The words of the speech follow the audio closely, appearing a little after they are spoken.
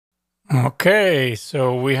Okay,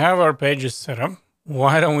 so we have our pages set up.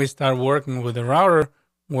 Why don't we start working with the router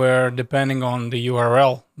where, depending on the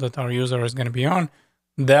URL that our user is going to be on,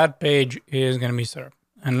 that page is going to be set up.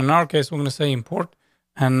 And in our case, we're going to say import.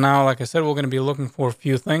 And now, like I said, we're going to be looking for a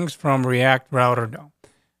few things from React Router DOM.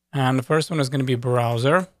 And the first one is going to be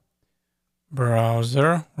browser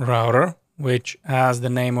router, which, as the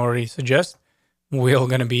name already suggests, will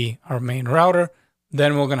going to be our main router.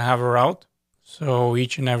 Then we're going to have a route. So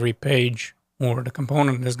each and every page or the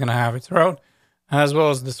component is going to have its route, as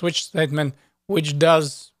well as the switch statement, which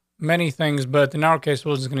does many things. But in our case,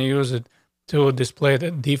 we're just going to use it to display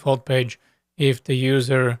the default page if the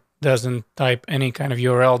user doesn't type any kind of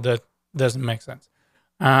URL that doesn't make sense.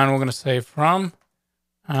 And we're going to say from,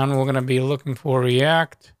 and we're going to be looking for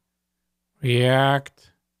React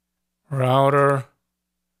router,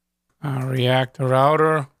 React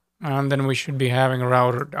router, and then we should be having a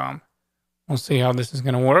router DOM. We'll see how this is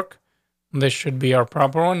going to work. This should be our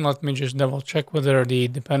proper one. Let me just double check whether the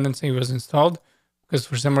dependency was installed, because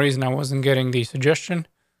for some reason I wasn't getting the suggestion.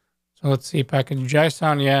 So let's see, package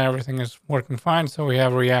JSON. Yeah, everything is working fine. So we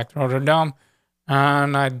have React router DOM,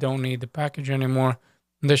 and I don't need the package anymore.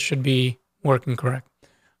 This should be working correct.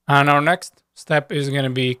 And our next step is going to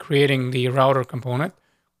be creating the router component,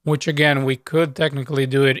 which again, we could technically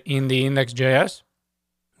do it in the index.js.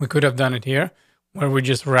 We could have done it here where we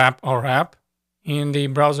just wrap our app in the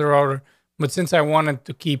browser router. But since I wanted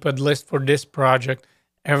to keep a list for this project,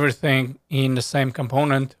 everything in the same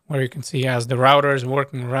component where you can see as the routers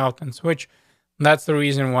working route and switch, that's the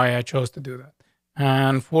reason why I chose to do that.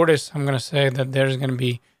 And for this, I'm going to say that there's going to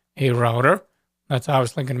be a router. That's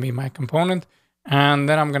obviously going to be my component. And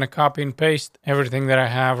then I'm going to copy and paste everything that I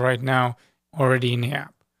have right now already in the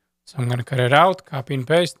app. So I'm going to cut it out, copy and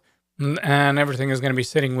paste, and everything is going to be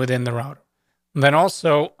sitting within the router. Then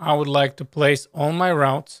also, I would like to place all my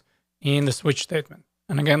routes in the switch statement.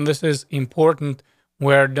 And again, this is important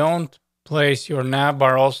where don't place your nav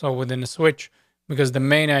bar also within the switch, because the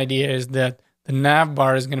main idea is that the nav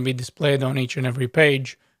bar is going to be displayed on each and every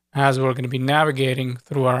page as we're going to be navigating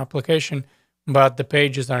through our application, but the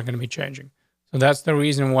pages are going to be changing. So that's the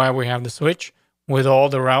reason why we have the switch with all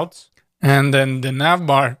the routes. And then the nav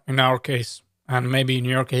bar, in our case, and maybe in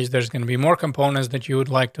your case, there's going to be more components that you would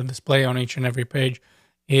like to display on each and every page,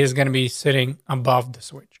 is going to be sitting above the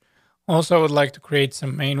switch. Also, I would like to create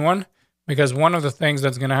some main one, because one of the things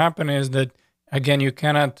that's going to happen is that, again, you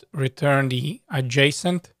cannot return the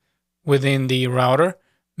adjacent within the router,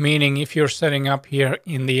 meaning if you're setting up here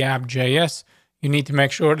in the app.js, you need to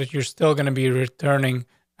make sure that you're still going to be returning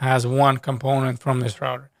as one component from this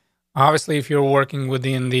router. Obviously, if you're working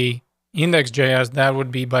within the index.js, that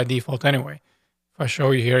would be by default anyway. If I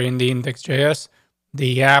show you here in the index.js,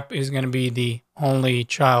 the app is going to be the only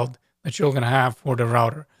child that you're going to have for the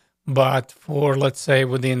router. But for, let's say,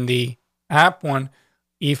 within the app one,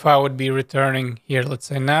 if I would be returning here, let's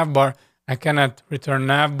say navbar, I cannot return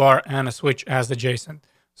navbar and a switch as adjacent.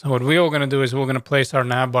 So what we're going to do is we're going to place our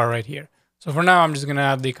navbar right here. So for now, I'm just going to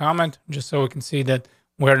add the comment just so we can see that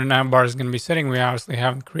where the navbar is going to be sitting. We obviously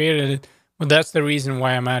haven't created it, but that's the reason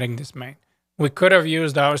why I'm adding this main. We could have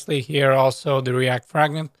used, obviously, here also the React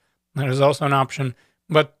fragment. That is also an option,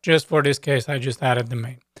 but just for this case, I just added the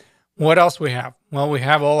main. What else we have? Well, we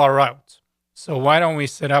have all our routes. So why don't we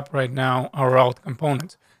set up right now our route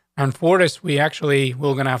components? And for this, we're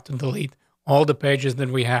going to have to delete all the pages that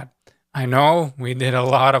we had. I know we did a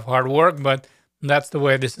lot of hard work, but that's the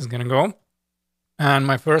way this is going to go. And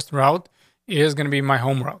my first route is going to be my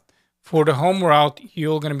home route. For the home route,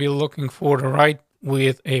 you're going to be looking for the right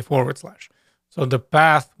with a /. So the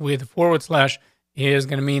path with / is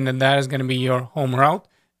going to mean that that is going to be your home route.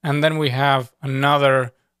 And then we have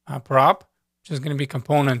another prop, which is going to be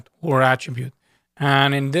component or attribute.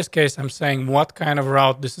 And in this case, I'm saying what kind of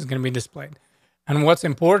route this is going to be displayed. And what's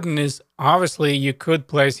important is obviously you could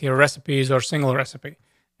place here recipes or single recipe.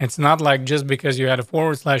 It's not like just because you had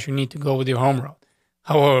a / you need to go with your home route.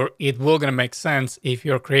 However, it will going to make sense if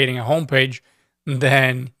you're creating a home page,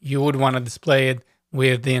 then you would want to display it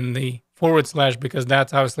within the / because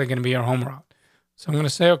that's obviously going to be your home route. So I'm going to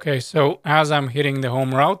say, okay, so as I'm hitting the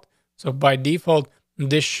home route, so by default,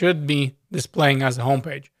 this should be displaying as a home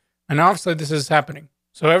page. And obviously this is happening.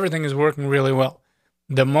 So everything is working really well.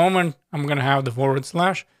 The moment I'm going to have the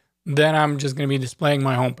 /, then I'm just going to be displaying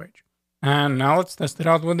my home page. And now let's test it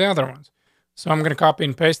out with the other ones. So I'm going to copy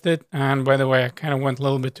and paste it. And by the way, I kind of went a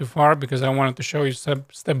little bit too far because I wanted to show you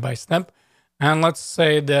step by step. And let's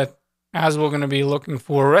say that as we're going to be looking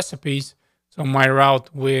for recipes, so my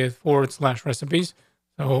route with / recipes.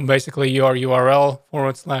 So basically your URL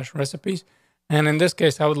 / recipes. And in this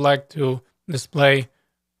case, I would like to display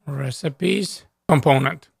recipes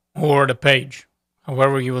component or the page,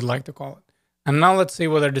 however you would like to call it. And now let's see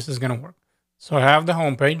whether this is going to work. So I have the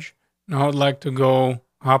home page. Now I'd like to go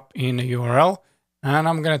up in the URL and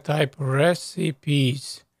I'm going to type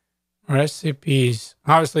recipes. Recipes.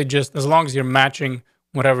 Obviously, just as long as you're matching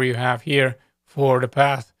whatever you have here for the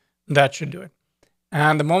path, that should do it.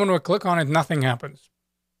 And the moment we click on it, nothing happens.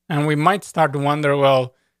 And we might start to wonder,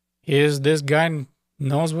 well, is this guy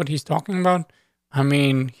knows what he's talking about? I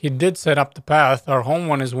mean, he did set up the path. Our home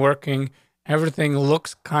one is working. Everything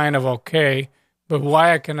looks kind of okay, but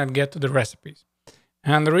why I cannot get to the recipes?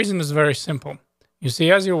 And the reason is very simple. You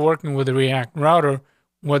see, as you're working with the React router,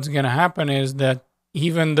 what's going to happen is that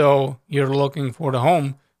even though you're looking for the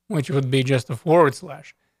home, which would be just a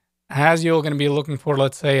 /, as you're going to be looking for,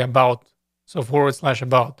 let's say, about, so /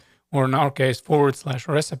 about, or in our case, /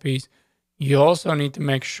 recipes, you also need to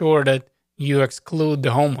make sure that you exclude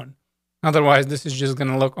the home one. Otherwise, this is just going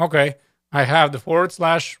to look, okay, I have the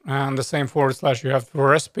 / and the same / you have for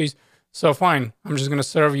recipes. So fine, I'm just going to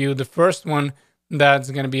serve you the first one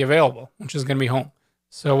that's going to be available, which is going to be home.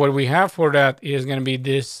 So what we have for that is going to be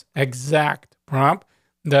this exact prompt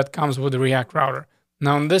that comes with the React router.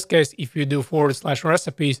 Now, in this case, if you do /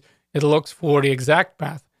 recipes, it looks for the exact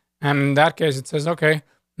path. And in that case, it says, okay,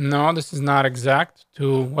 no, this is not exact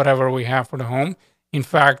to whatever we have for the home. In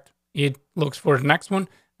fact, it looks for the next one.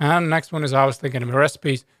 And the next one is obviously going to be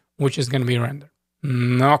recipes, which is going to be rendered.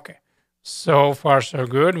 Okay. So far, so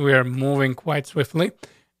good. We are moving quite swiftly.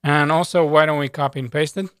 And also, why don't we copy and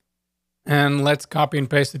paste it? And let's copy and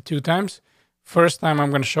paste it 2 times. First time,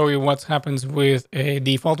 I'm going to show you what happens with a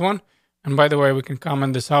default one. And by the way, we can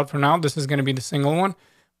comment this out for now. This is going to be the single one.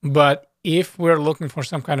 But if we're looking for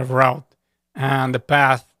some kind of route and the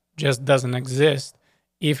path just doesn't exist,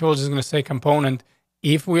 if we're just going to say component,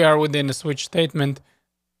 if we are within the switch statement,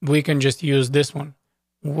 we can just use this one,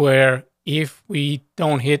 where if we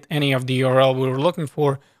don't hit any of the URL we were looking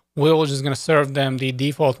for, we're just going to serve them the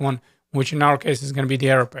default one, which in our case is going to be the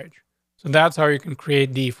error page. So that's how you can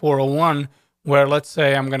create the 401, where let's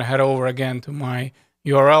say I'm going to head over again to my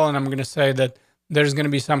URL and I'm going to say that there's going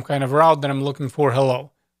to be some kind of route that I'm looking for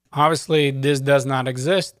hello. Obviously, this does not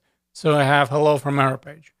exist. So I have hello from error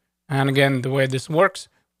page. And again, the way this works,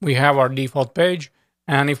 we have our default page.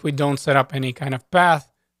 And if we don't set up any kind of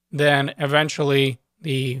path, then eventually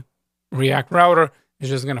the React router is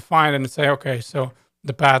just going to find it and say, okay, so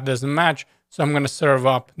the path doesn't match. So I'm going to serve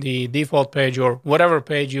up the default page or whatever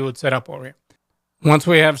page you would set up over here. Once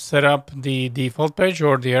we have set up the default page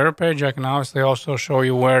or the error page, I can obviously also show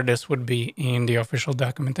you where this would be in the official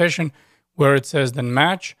documentation, where it says then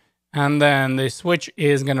match. And then the switch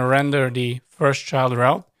is going to render the first child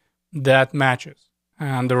route that matches.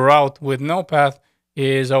 And the route with no path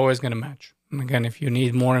is always going to match. And again, if you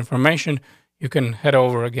need more information, you can head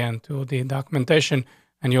over again to the documentation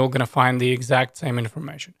and you're going to find the exact same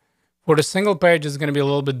information. For the single page, it's going to be a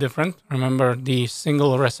little bit different. Remember the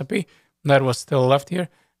single recipe that was still left here.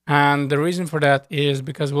 And the reason for that is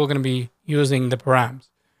because we're going to be using the params.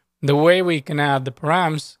 The way we can add the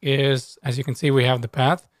params is, as you can see, we have the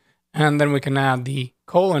path, and then we can add the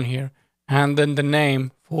colon here, and then the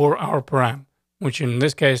name for our param, which in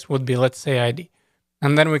this case would be, let's say, ID.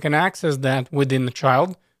 And then we can access that within the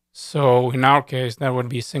child. So in our case, that would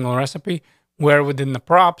be a single recipe, where within the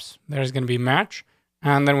props, there's going to be match.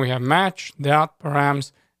 And then we have match, dot,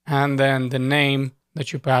 params, and then the name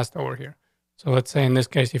that you passed over here. So let's say in this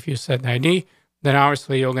case, if you set ID, then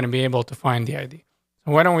obviously you're going to be able to find the ID.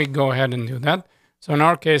 So why don't we go ahead and do that? So in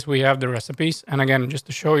our case, we have the recipes. And again, just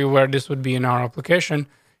to show you where this would be in our application,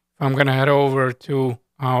 if I'm going to head over to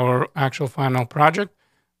our actual final project,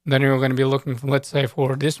 then you're going to be looking for, let's say,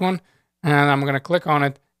 for this one. And I'm going to click on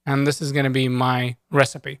it. And this is going to be my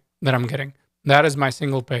recipe that I'm getting. That is my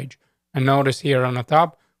single page. And notice here on the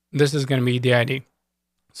top, this is going to be the ID.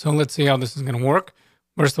 So let's see how this is going to work.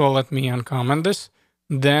 First of all, let me uncomment this.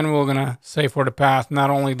 Then we're going to say for the path, not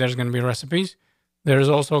only there's going to be recipes, there's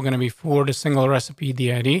also going to be for the single recipe,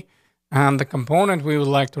 the ID. And the component we would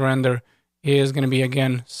like to render is going to be,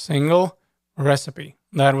 again, single recipe.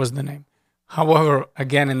 That was the name. However,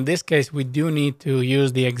 again, in this case, we do need to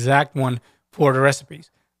use the exact one for the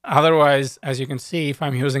recipes. Otherwise, as you can see, if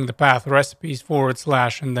I'm using the path recipes /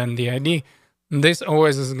 and then the ID, this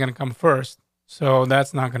always is going to come first. So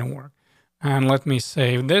that's not going to work. And let me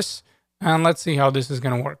save this and let's see how this is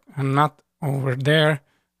going to work. And not over there,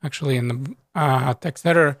 actually in the text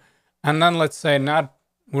editor. And then let's say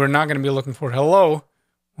we're not going to be looking for hello.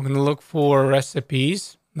 We're going to look for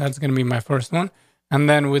recipes. That's going to be my first one. And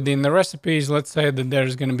then within the recipes, let's say that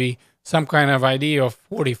there's going to be some kind of ID of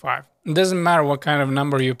 45. It doesn't matter what kind of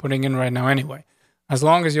number you're putting in right now anyway. As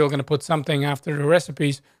long as you're going to put something after the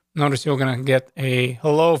recipes, notice you're going to get a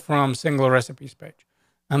hello from single recipes page.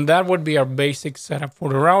 And that would be our basic setup for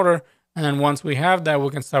the router. And then once we have that, we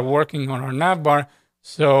can start working on our navbar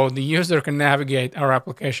so the user can navigate our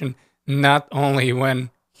application not only when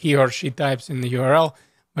he or she types in the URL,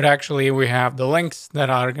 but actually we have the links that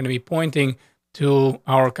are going to be pointing to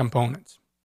our components.